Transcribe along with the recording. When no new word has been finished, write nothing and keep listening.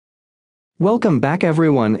Welcome back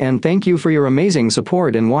everyone, and thank you for your amazing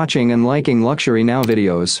support in watching and liking Luxury Now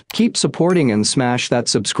videos. Keep supporting and smash that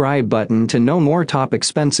subscribe button to know more top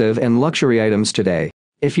expensive and luxury items today.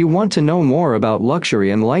 If you want to know more about luxury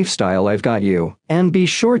and lifestyle, I've got you. And be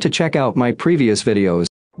sure to check out my previous videos.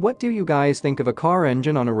 What do you guys think of a car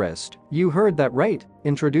engine on a wrist? You heard that right.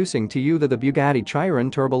 Introducing to you the Bugatti Chiron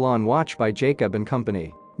Tourbillon watch by Jacob &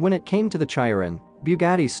 Company. When it came to the Chiron,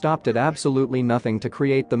 Bugatti stopped at absolutely nothing to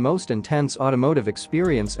create the most intense automotive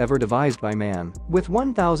experience ever devised by man. With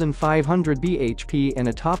 1,500 bhp and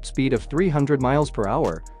a top speed of 300 miles per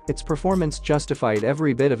hour, its performance justified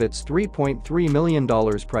every bit of its $3.3 million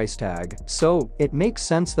price tag. So, it makes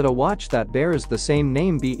sense that a watch that bears the same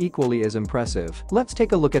name be equally as impressive. Let's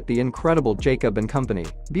take a look at the incredible Jacob & Company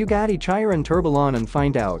Bugatti Chiron Tourbillon and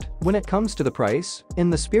find out. When it comes to the price, in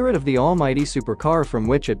the spirit of the almighty supercar from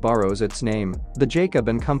which it borrows its name, the Jacob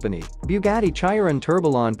 & Company Bugatti Chiron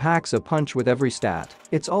Tourbillon packs a punch with every stat.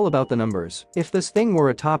 It's all about the numbers. If this thing were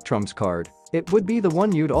a top trumps card, it would be the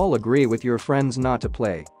one you'd all agree with your friends not to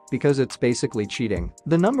play, because it's basically cheating.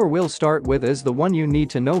 The number we'll start with is the one you need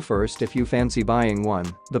to know first if you fancy buying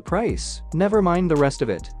one. The price. Never mind the rest of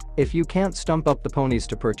it. If you can't stump up the ponies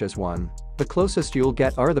to purchase one, the closest you'll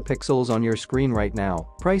get are the pixels on your screen right now.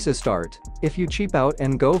 Prices start. If you cheap out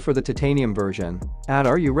and go for the titanium version,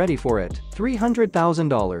 are you ready for it?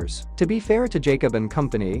 $300,000. To be fair to Jacob &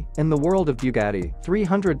 Company, in the world of Bugatti,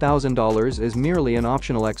 $300,000 is merely an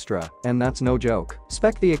optional extra, and that's no joke.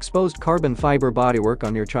 Spec the exposed carbon fiber bodywork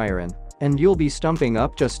on your Chiron, and you'll be stumping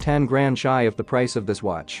up just 10 grand shy of the price of this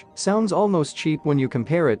watch. Sounds almost cheap when you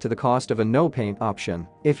compare it to the cost of a no-paint option.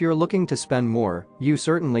 If you're looking to spend more, you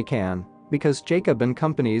certainly can, because Jacob &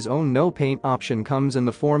 Company's own no-paint option comes in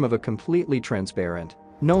the form of a completely transparent,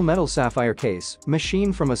 no-metal sapphire case,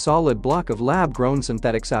 machined from a solid block of lab-grown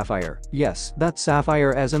synthetic sapphire. Yes, that's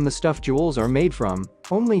sapphire as in the stuff jewels are made from,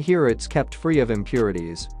 only here it's kept free of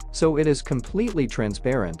impurities. So it is completely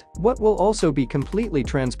transparent. What will also be completely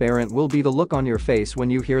transparent will be the look on your face when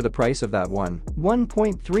you hear the price of that one.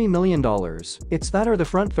 $1.3 million. It's that or the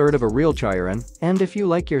front third of a real Chiron, and if you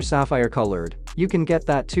like your sapphire colored, you can get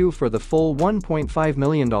that too for the full $1.5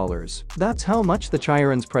 million. That's how much the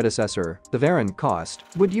Chiron's predecessor, the Varon, cost.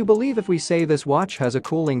 Would you believe if we say this watch has a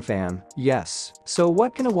cooling fan? Yes. So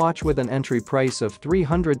what can a watch with an entry price of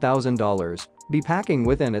 $300,000 be packing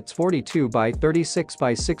within its 42 by 36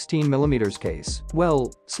 by 16 mm case?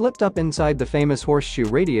 Well, slipped up inside the famous horseshoe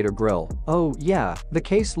radiator grille. Oh yeah, the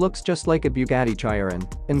case looks just like a Bugatti Chiron,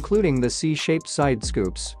 including the C-shaped side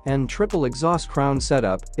scoops and triple exhaust crown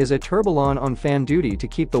setup, is a tourbillon on fan duty to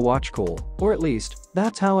keep the watch cool. Or at least,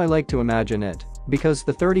 that's how I like to imagine it, because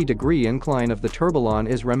the 30-degree incline of the tourbillon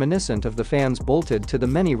is reminiscent of the fans bolted to the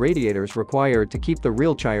many radiators required to keep the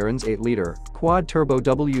real Chiron's 8-liter quad-turbo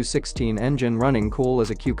W16 engine running cool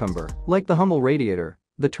as a cucumber. Like the Hummel radiator,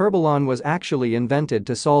 the tourbillon was actually invented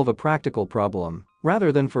to solve a practical problem,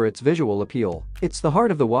 rather than for its visual appeal. It's the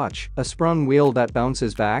heart of the watch, a sprung wheel that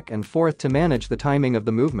bounces back and forth to manage the timing of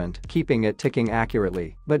the movement, keeping it ticking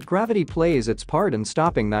accurately. But gravity plays its part in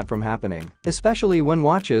stopping that from happening, especially when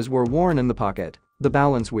watches were worn in the pocket. The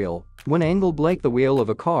balance wheel, when angled like the wheel of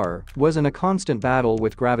a car, was in a constant battle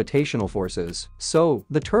with gravitational forces. So,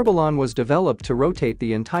 the tourbillon was developed to rotate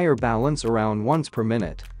the entire balance around once per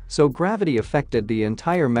minute, so gravity affected the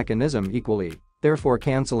entire mechanism equally, therefore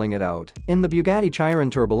cancelling it out. In the Bugatti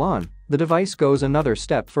Chiron Tourbillon, the device goes another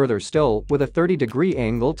step further still with a 30-degree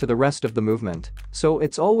angle to the rest of the movement, so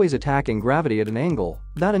it's always attacking gravity at an angle.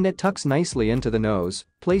 That and it tucks nicely into the nose,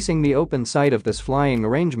 placing the open side of this flying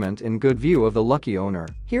arrangement in good view of the lucky owner.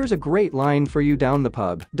 Here's a great line for you down the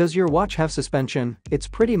pub. Does your watch have suspension? It's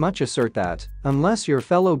pretty much assert that, unless your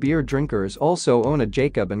fellow beer drinkers also own a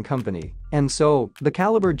Jacob & Company. And so, the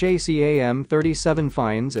caliber JCAM 37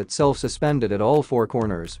 finds itself suspended at all four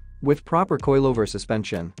corners, with proper coilover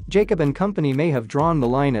suspension. Jacob & Company may have drawn the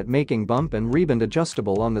line at making bump and rebound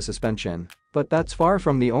adjustable on the suspension, but that's far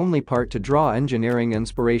from the only part to draw engineering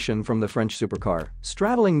inspiration from the French supercar.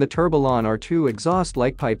 Straddling the tourbillon are two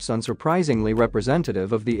exhaust-like pipes unsurprisingly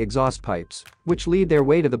representative of the exhaust pipes, which lead their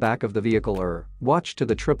way to the back of the vehicle. Watch to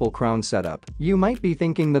the triple crown setup. You might be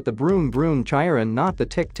thinking that the broom broom Chiron, not the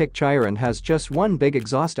tick tick Chiron, has just one big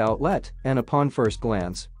exhaust outlet, and upon first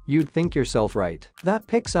glance, you'd think yourself right. That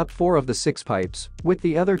picks up 4 of the 6 pipes, with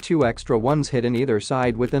the other 2 extra ones hidden either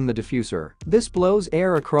side within the diffuser. This blows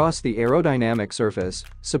air across the aerodynamic surface,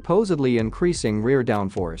 supposedly increasing rear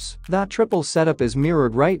downforce. That triple setup is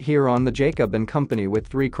mirrored right here on the Jacob & Company with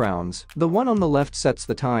 3 crowns. The one on the left sets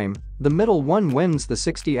the time, the middle one wins the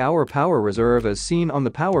 60-hour power reserve as seen on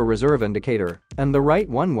the power reserve indicator, and the right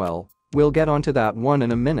one, well, We'll get onto that one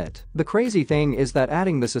in a minute. The crazy thing is that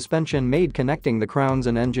adding the suspension made connecting the crowns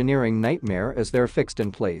an engineering nightmare as they're fixed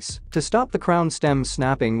in place. To stop the crown stems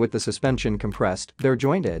snapping with the suspension compressed, they're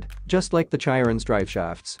jointed, just like the Chiron's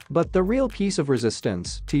driveshafts. But the real piece of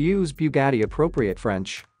resistance, to use Bugatti appropriate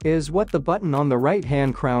French, is what the button on the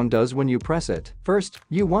right-hand crown does when you press it. First,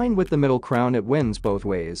 you wind with the middle crown. It wins both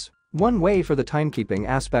ways. One way for the timekeeping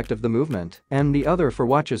aspect of the movement, and the other for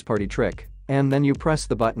watch's party trick. And then you press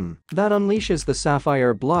the button. That unleashes the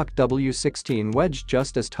Sapphire Block W16 wedged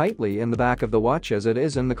just as tightly in the back of the watch as it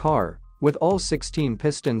is in the car, with all 16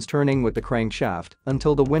 pistons turning with the crankshaft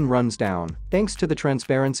until the wind runs down. Thanks to the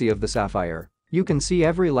transparency of the Sapphire, you can see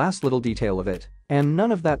every last little detail of it. And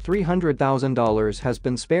none of that $300,000 has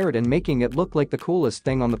been spared in making it look like the coolest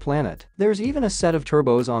thing on the planet. There's even a set of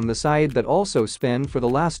turbos on the side that also spin for the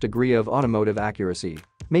last degree of automotive accuracy,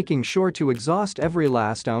 making sure to exhaust every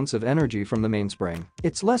last ounce of energy from the mainspring.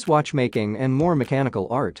 It's less watchmaking and more mechanical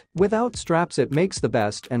art. Without straps, it makes the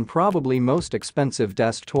best and probably most expensive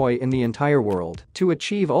desk toy in the entire world. To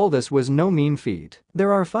achieve all this was no mean feat.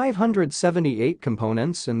 There are 578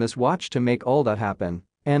 components in this watch to make all that happen,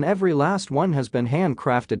 and every last one has been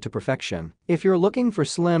handcrafted to perfection. If you're looking for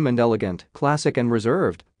slim and elegant, classic and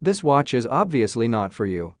reserved, this watch is obviously not for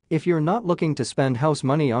you. If you're not looking to spend house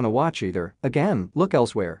money on a watch either, again, look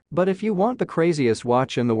elsewhere. But if you want the craziest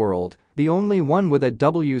watch in the world, the only one with a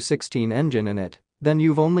W16 engine in it, then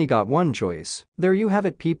you've only got one choice. There you have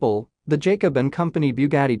it, people, the Jacob & Company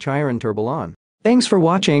Bugatti Chiron Tourbillon. Thanks for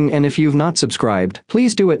watching, and if you've not subscribed,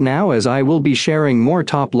 please do it now, as I will be sharing more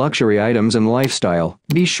top luxury items and lifestyle.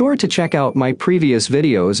 Be sure to check out my previous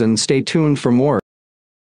videos and stay tuned for more.